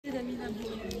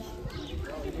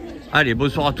Allez,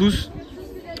 bonsoir à tous.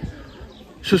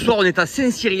 Ce soir, on est à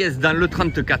Séries dans le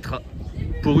 34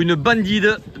 pour une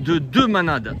bandide de 2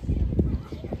 manades.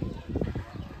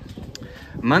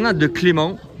 Manade de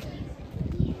Clément.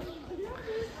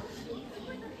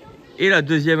 Et la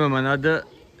deuxième manade,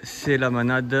 c'est la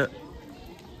manade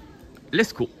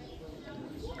Lescot.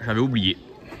 J'avais oublié.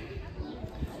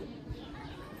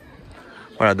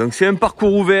 Voilà, donc c'est un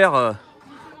parcours ouvert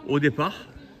au départ.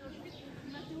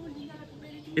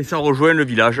 Et ça rejoint le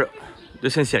village de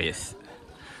Saint-Cériès.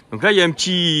 Donc là, il y a un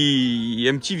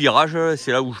petit virage.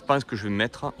 C'est là où je pense que je vais me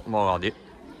mettre. On va regarder.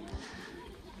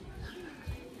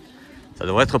 Ça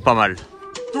devrait être pas mal.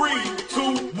 3, 2,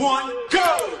 1, go!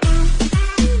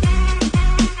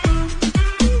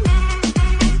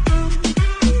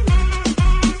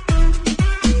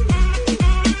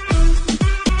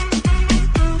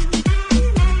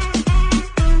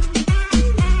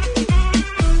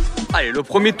 Allez, le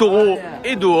premier taureau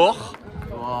est dehors.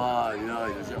 Oh,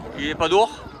 Il est pas dehors?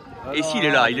 Et s'il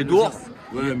est là, il est dehors?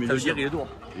 Ouais, mais ça veut dire qu'il est dehors.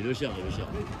 Il le cherche, il le cherche.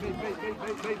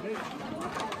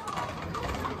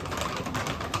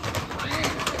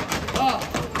 Ah,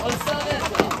 on s'arrête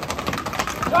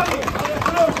là.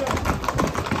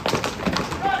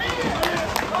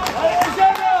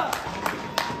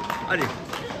 Allez.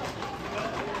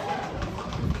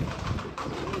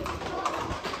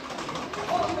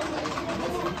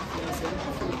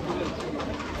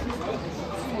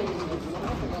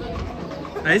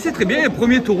 Allez, c'est très bien,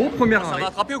 premier taureau, première arrêt. Ça va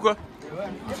attraper ou quoi?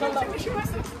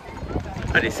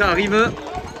 Allez, ça arrive.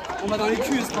 On va dans les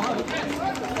culs, c'est pas grave.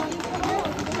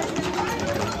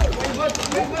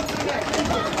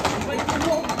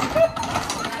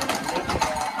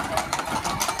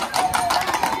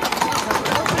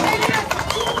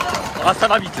 Ah, ça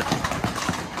va vite.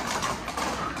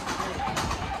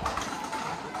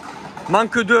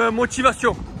 Manque de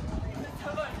motivation.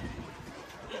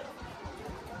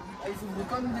 Ils sont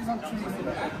comme des enculés.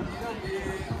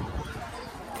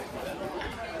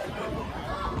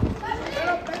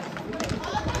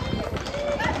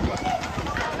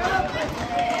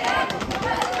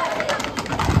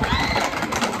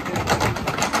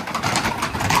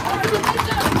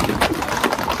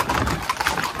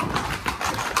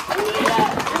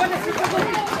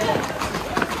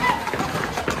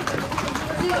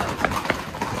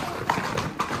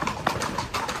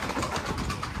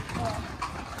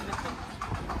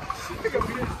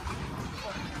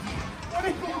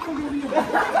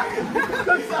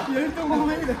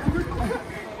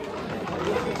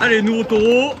 Allez, nouveau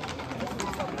taureau.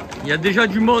 Il y a déjà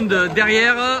du monde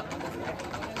derrière. Ah,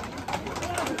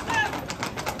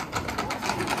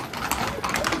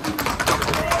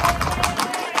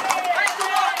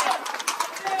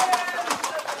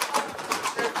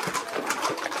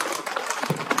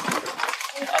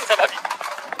 ça va vite.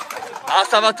 Ah,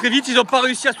 ça va très vite. Ils n'ont pas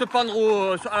réussi à se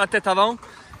prendre à la tête avant.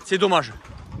 C'est dommage.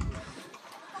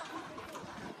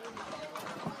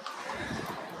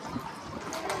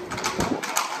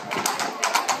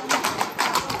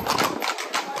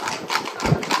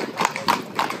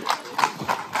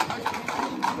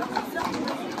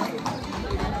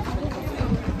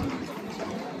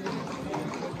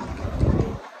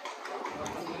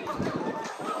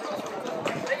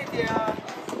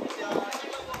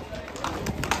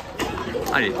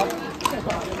 Allez.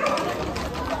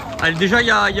 Allez, déjà il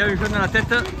y a un jeune à la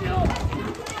tête.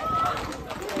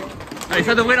 Allez,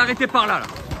 ça devrait l'arrêter par là, là.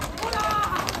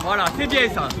 Voilà, c'est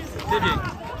bien ça. C'est bien.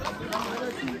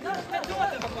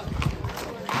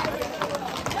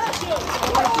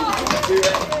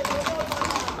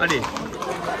 Allez.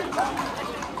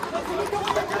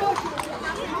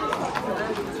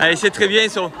 Allez, c'est très bien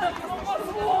ça.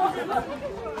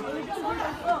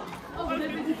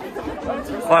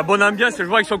 Ouais, bonne ambiance, je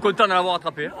vois qu'ils sont contents de l'avoir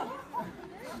attrapé.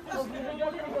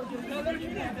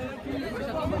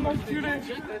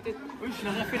 Oui, je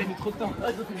l'ai rien fait, il a mis trop de temps.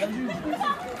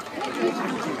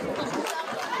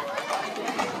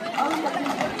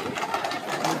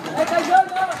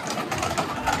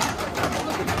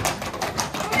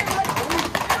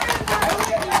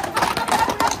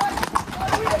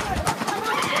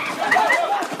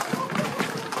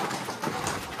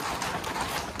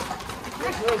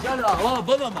 Oh,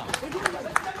 bonhomme.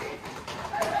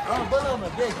 Oh, bonhomme,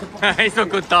 bien. Ils sont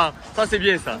contents, ça c'est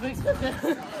bien ça. Oh,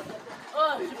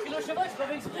 j'ai pris le cheval, je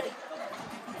l'avais exprès.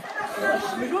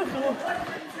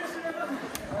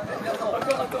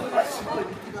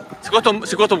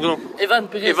 C'est quoi ton prénom? Evan,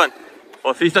 Pérez. Evan.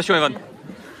 Oh, félicitations Evan.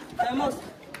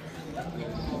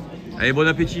 Allez, bon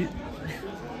appétit.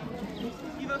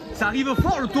 Ça arrive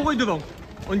fort, le taureau est devant.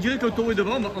 On dirait que le taureau est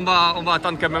devant, on va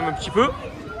attendre quand même un petit peu.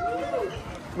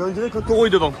 Mais on dirait que le taureau est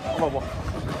devant. On va voir.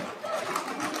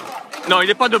 Non, il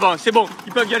n'est pas devant, c'est bon.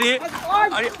 Ils peuvent y aller.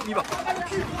 Allez, on y va.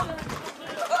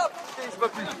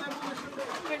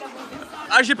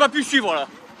 Ah, j'ai pas pu suivre là.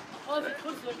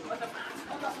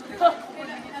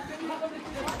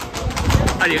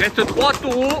 Allez, il reste 3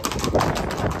 taureaux.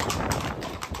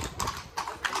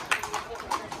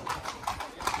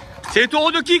 C'est les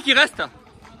taureaux de qui restent?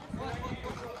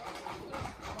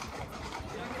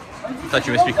 Ça,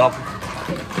 tu m'expliqueras.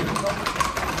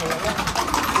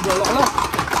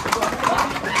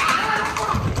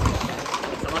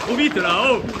 Ça va trop vite là,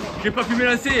 oh! J'ai pas pu me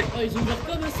lancer. Oh, ils ont ouvert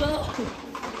comme ça.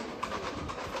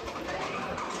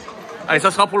 Allez,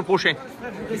 ça sera pour le prochain.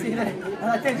 Dans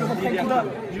la tête, je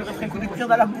referai un coup de cuir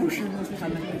dans la bouche.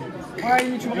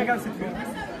 Ouais, tu me régales cette fois.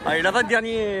 Allez,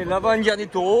 l'avant-dernier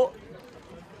taureau.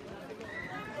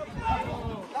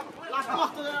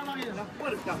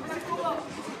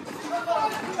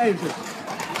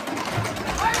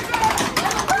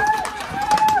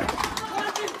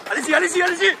 Allez-y, allez-y,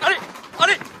 allez-y,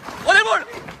 allez, on déroule.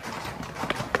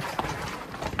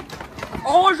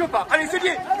 On rejoue pas, allez, c'est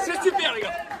bien, c'est super les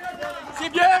gars. C'est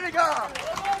bien les gars.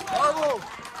 Bravo.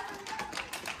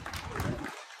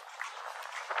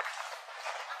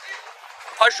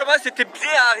 Franchement, c'était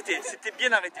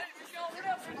bien arrêté,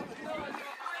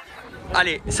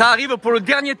 Allez, ça arrive pour le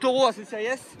dernier taureau à Séries,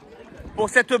 pour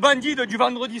cette bandide du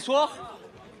vendredi soir.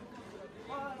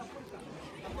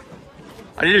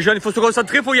 Allez les jeunes, il faut se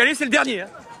concentrer, il faut y aller, c'est le dernier. Hein.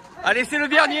 Allez, c'est le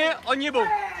dernier, on y est bon.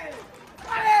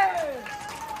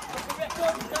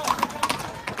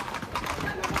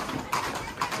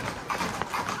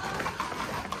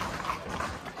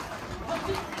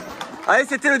 Allez,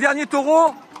 c'était le dernier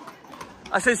taureau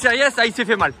à Séries, ah, il s'est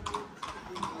fait mal.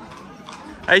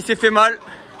 Ah, il s'est fait mal.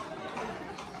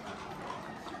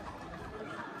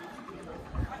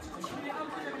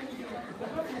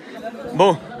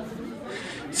 Bon,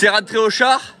 c'est rentré au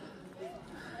char.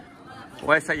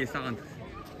 Ouais, ça y est, ça rentre.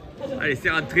 Allez, c'est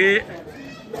rentré.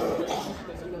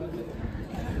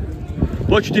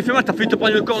 Bon, tu t'es fait mal, t'as failli te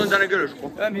prendre une corne dans la gueule, je crois.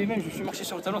 Ouais, mais même, je suis marché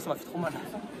sur le talon, ça m'a fait trop mal.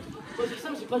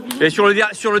 Et sur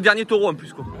le dernier taureau en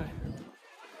plus, quoi. Ouais.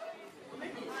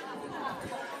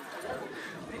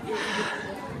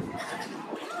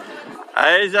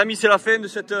 Allez, les amis, c'est la fin de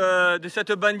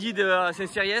cette bandide à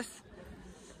Séries.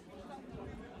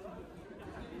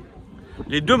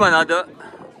 Les deux manades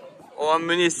ont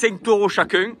amené 5 taureaux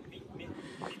chacun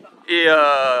et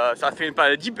ça fait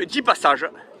 10 passages.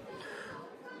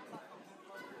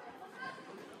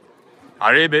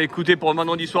 Allez, ben écoutez, pour le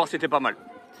vendredi soir, c'était pas mal.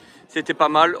 C'était pas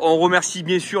mal. On remercie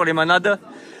bien sûr les manades,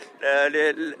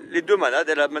 les deux manades,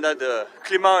 la manade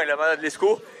Clément et la manade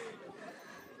Lescot.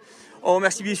 On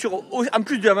remercie bien sûr, en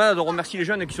plus de la manade, on remercie les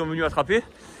jeunes qui sont venus attraper.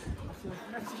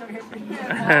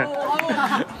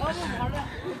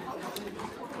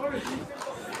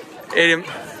 Et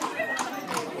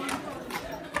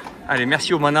allez,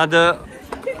 merci aux manades.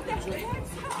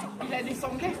 Il a des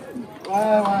sanglés.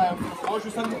 Ouais. Oh, je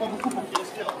sens pas beaucoup pour qu'il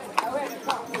respire. Ah ouais,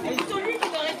 c'est plutôt lui qui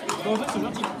doit respirer. Non, c'est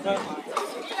gentil.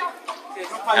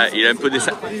 Ah, il a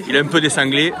un peu des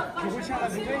sanglés.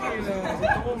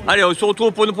 Allez, on se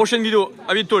retrouve pour une prochaine vidéo.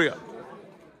 À bientôt les gars.